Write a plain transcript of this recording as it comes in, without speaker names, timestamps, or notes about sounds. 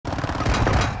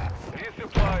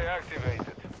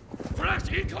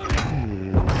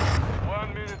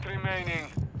1 minute remaining.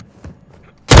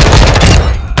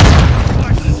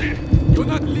 You're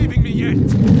not leaving me yet.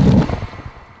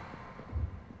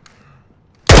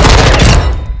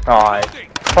 Aw,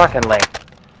 fucking lame.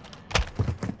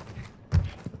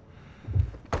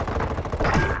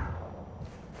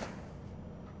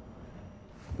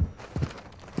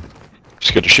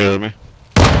 Scared to shoot at me.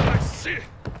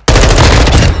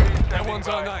 That one's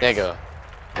on ice. There you go.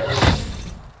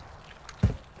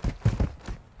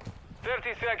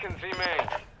 30 seconds remain.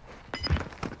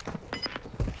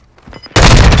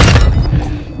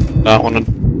 That one.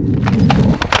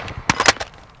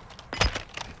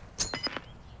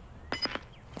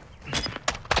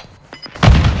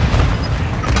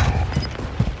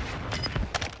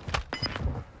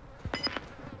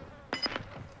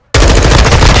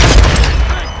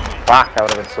 Fuck, that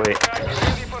would have been sweet.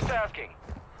 Ready for tasking.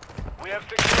 We have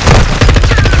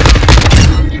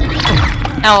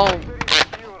Ow.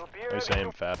 Nice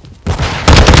aim, fat.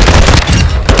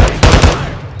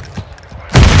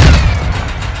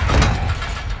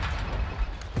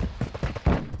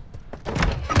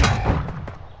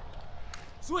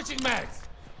 Switching mags.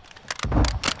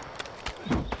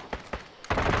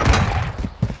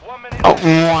 1 minute. Oh,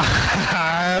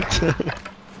 what?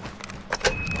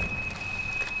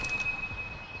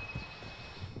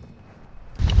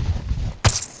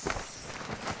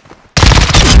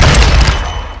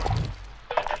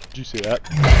 Did you see that?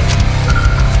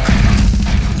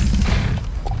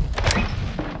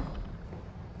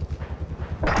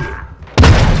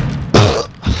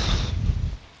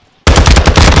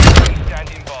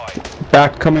 Standing by.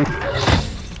 Back coming. 30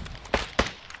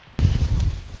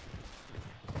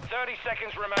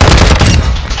 seconds remaining.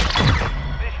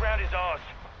 This round is ours.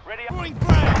 Ready up. Throwing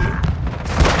frag.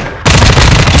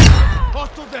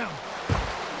 Hostile down.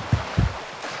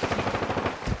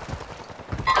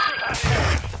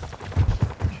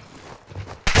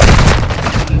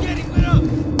 Getting lit up.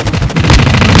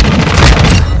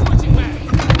 Switching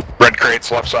mags. Red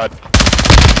crates, left side.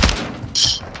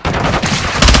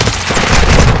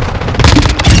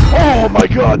 Oh my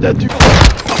god, that dude.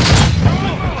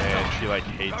 Man, she like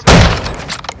hates it.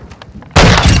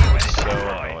 It's so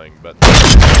annoying, but.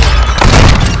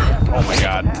 Oh my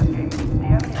god.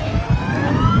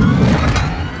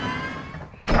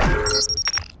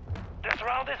 This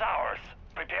round is ours.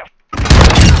 Prepare.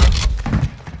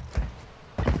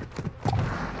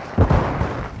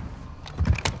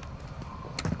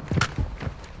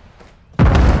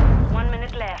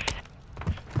 Left.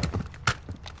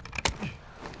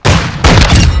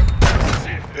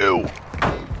 Ew.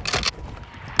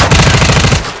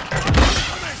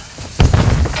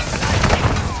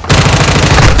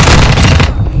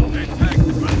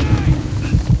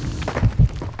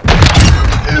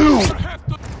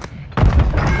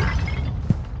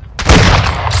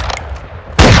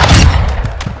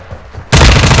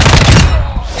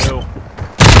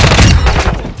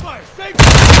 Fire. Save.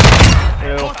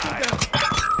 Hostile down.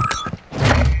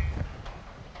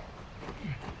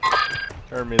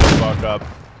 Turn me the fuck up.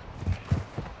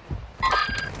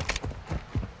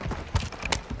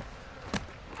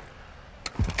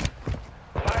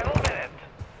 Final minute.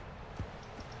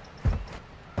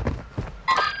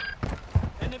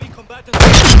 Enemy combatants.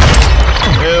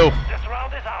 Ew. This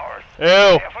round is ours.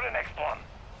 Ew. Prepare for the next one.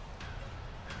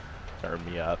 Turn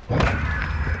me up.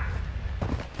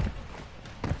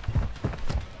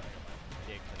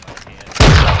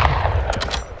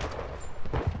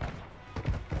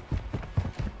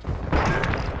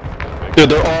 Dude,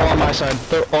 they're all on my side.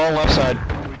 They're all left side.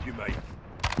 With you, mate.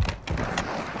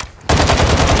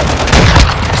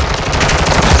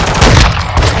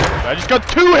 I just got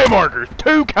 2 hit markers.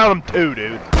 2, count them 2,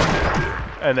 dude.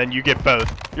 And then you get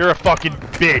both. You're a fucking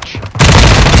bitch.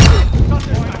 1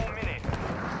 minute.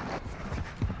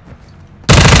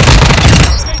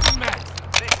 Taking mags.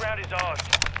 This round is ours.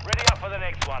 Ready up for the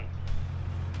next one.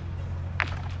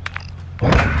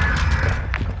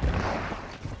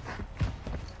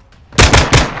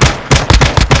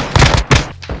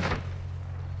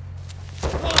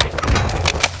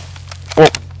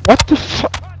 What the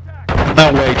fuck?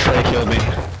 No way, Trey killed me.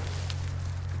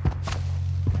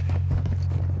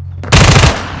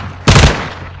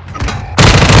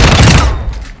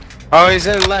 Oh, he's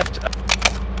in left.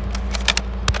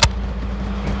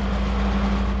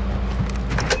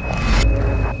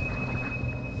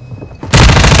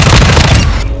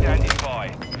 Standing by.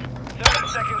 30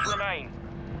 seconds remain.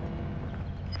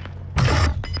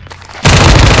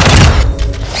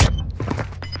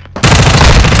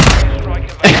 Strike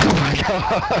Oh my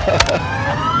god.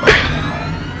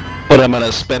 Put him in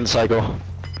a spin cycle.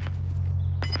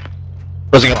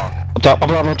 Buzzing up. Up top,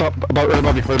 up top, right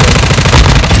above you, right above you.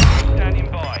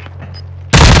 Standing by.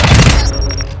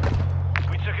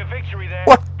 We took a victory there.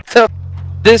 What the?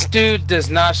 This dude does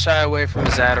not shy away from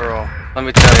his Adderall. Let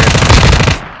me tell you.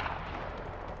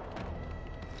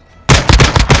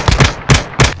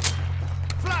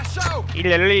 Flash out! He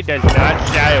literally does not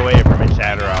shy away from his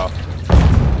Adderall.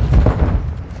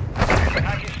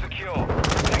 Package secure.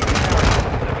 Take the carry.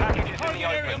 The package is in the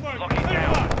open. Lock it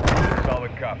down.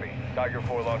 Solid copy. Tiger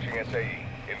 4 launching SAE.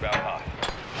 Inbound hot.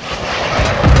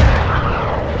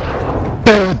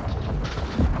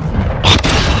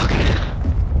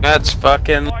 That's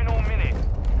fucking. Final minute.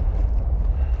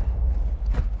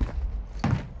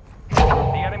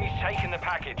 The enemy's taking the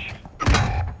package.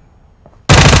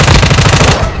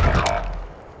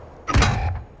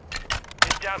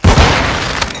 It's down to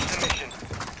finish the mission.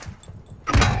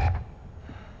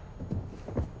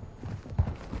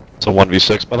 It's a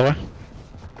 1v6, by the way.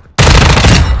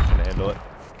 Can handle it.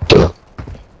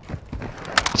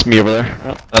 It's me over there.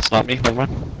 Oh, that's not me, never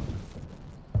mind.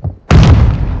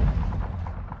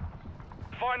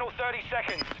 Final 30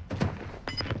 seconds.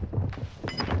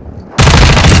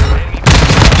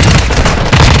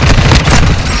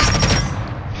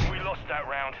 We lost that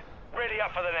round. Ready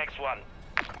up for the next one.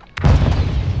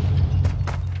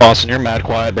 Austin, you're mad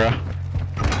quiet, bro.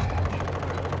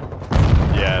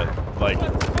 Yeah, like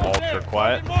ultra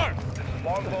quiet.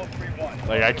 Longbow 3-1.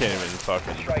 Like I can't even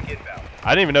fucking. Strike inbound.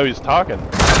 I didn't even know he was talking.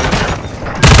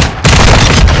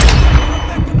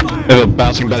 I have a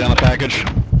bouncing belly on the package.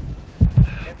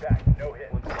 Impact. No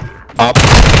hit. Up.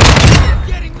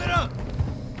 Getting lit up!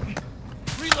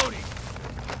 Reloading!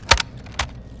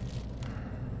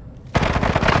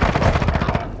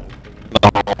 No,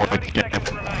 30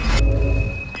 seconds remain.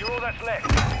 You're all that's left.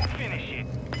 Finish it.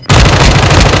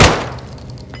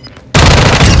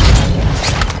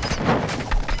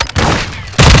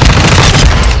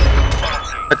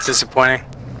 That's disappointing.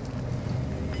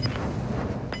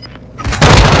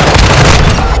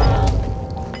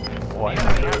 What? We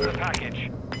have the package.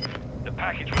 The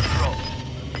package was dropped.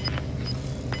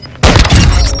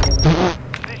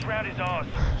 This round is ours.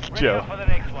 Ready Joe. up for the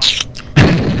next one.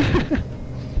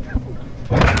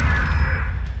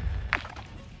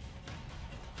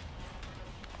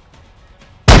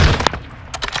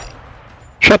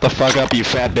 Shut the fuck up, you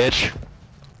fat bitch.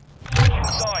 Switching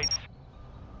sides.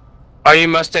 Oh, you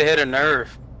must have hit a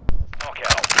nerve. Knock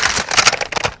out.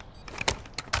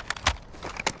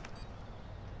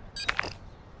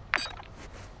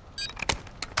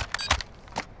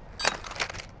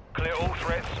 Clear all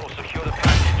threats or secure the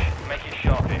package. Make it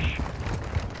sharpish.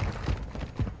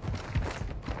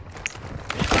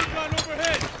 Gun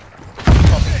overhead!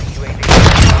 Copy. UAV ready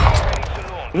to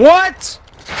launch. What?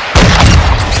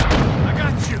 I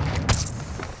got you!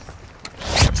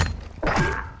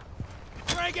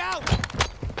 Frag out!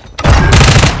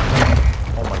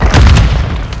 Oh my god.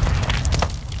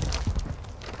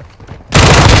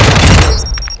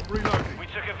 Reloading. We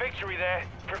took a victory there.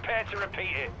 Prepare to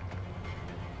repeat it.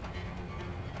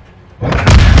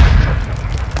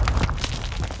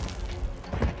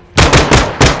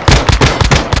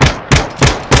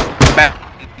 Back.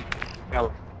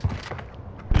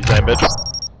 You saying, bitch?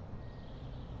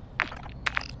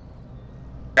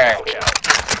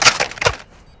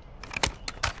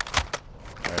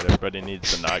 Alright, everybody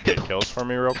needs to not get kills for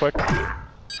me real quick.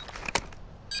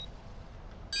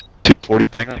 240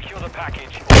 thing. Secure the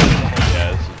package.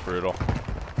 Yeah, this is brutal.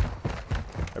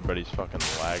 Everybody's fucking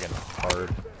lagging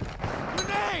hard.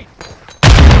 Grenade!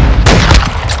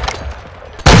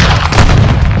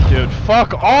 Dude,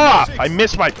 fuck off! I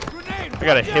missed my. Grenade! I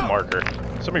got a hit marker.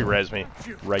 Somebody res me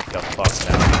right the fuck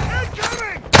now.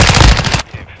 Incoming!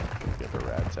 Get the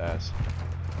rat's ass.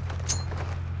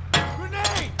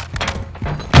 Grenade!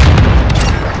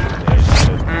 Yeah, he's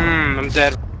dead. I'm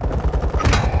dead.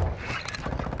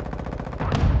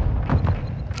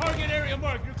 Target area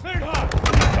marked. You're cleared hot!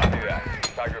 Copy that.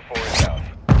 Tiger 4 is out.